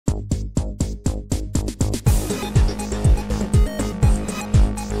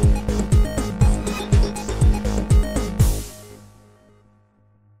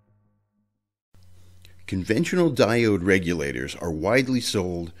Conventional diode regulators are widely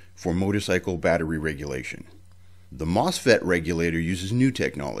sold for motorcycle battery regulation. The MOSFET regulator uses new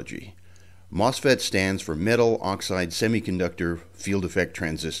technology. MOSFET stands for metal oxide semiconductor field effect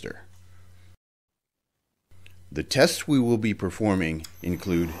transistor. The tests we will be performing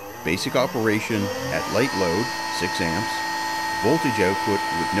include basic operation at light load, 6 amps, voltage output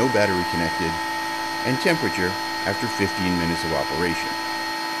with no battery connected, and temperature after 15 minutes of operation.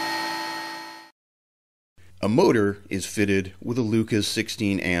 A motor is fitted with a Lucas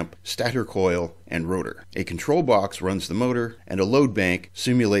 16 amp stator coil and rotor. A control box runs the motor, and a load bank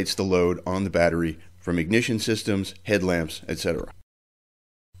simulates the load on the battery from ignition systems, headlamps, etc.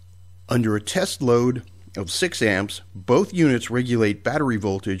 Under a test load of 6 amps, both units regulate battery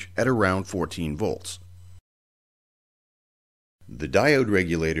voltage at around 14 volts. The diode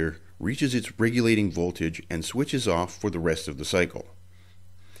regulator reaches its regulating voltage and switches off for the rest of the cycle.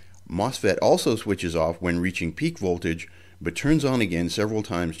 MOSFET also switches off when reaching peak voltage, but turns on again several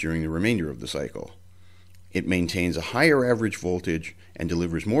times during the remainder of the cycle. It maintains a higher average voltage and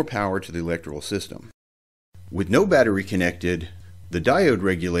delivers more power to the electrical system. With no battery connected, the diode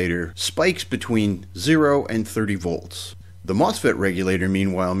regulator spikes between 0 and 30 volts. The MOSFET regulator,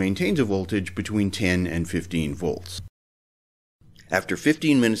 meanwhile, maintains a voltage between 10 and 15 volts. After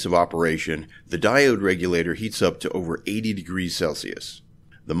 15 minutes of operation, the diode regulator heats up to over 80 degrees Celsius.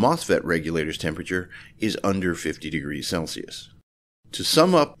 The MOSFET regulator's temperature is under 50 degrees Celsius. To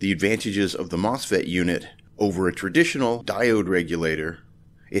sum up the advantages of the MOSFET unit over a traditional diode regulator,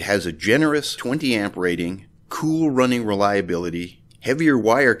 it has a generous 20 amp rating, cool running reliability, heavier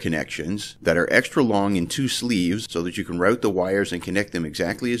wire connections that are extra long in 2 sleeves so that you can route the wires and connect them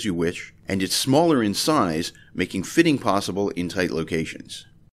exactly as you wish, and it's smaller in size, making fitting possible in tight locations.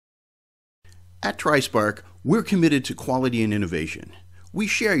 At TriSpark, we're committed to quality and innovation. We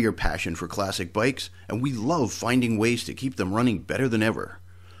share your passion for classic bikes, and we love finding ways to keep them running better than ever.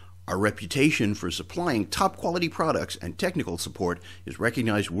 Our reputation for supplying top-quality products and technical support is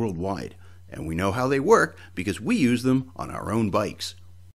recognized worldwide, and we know how they work because we use them on our own bikes.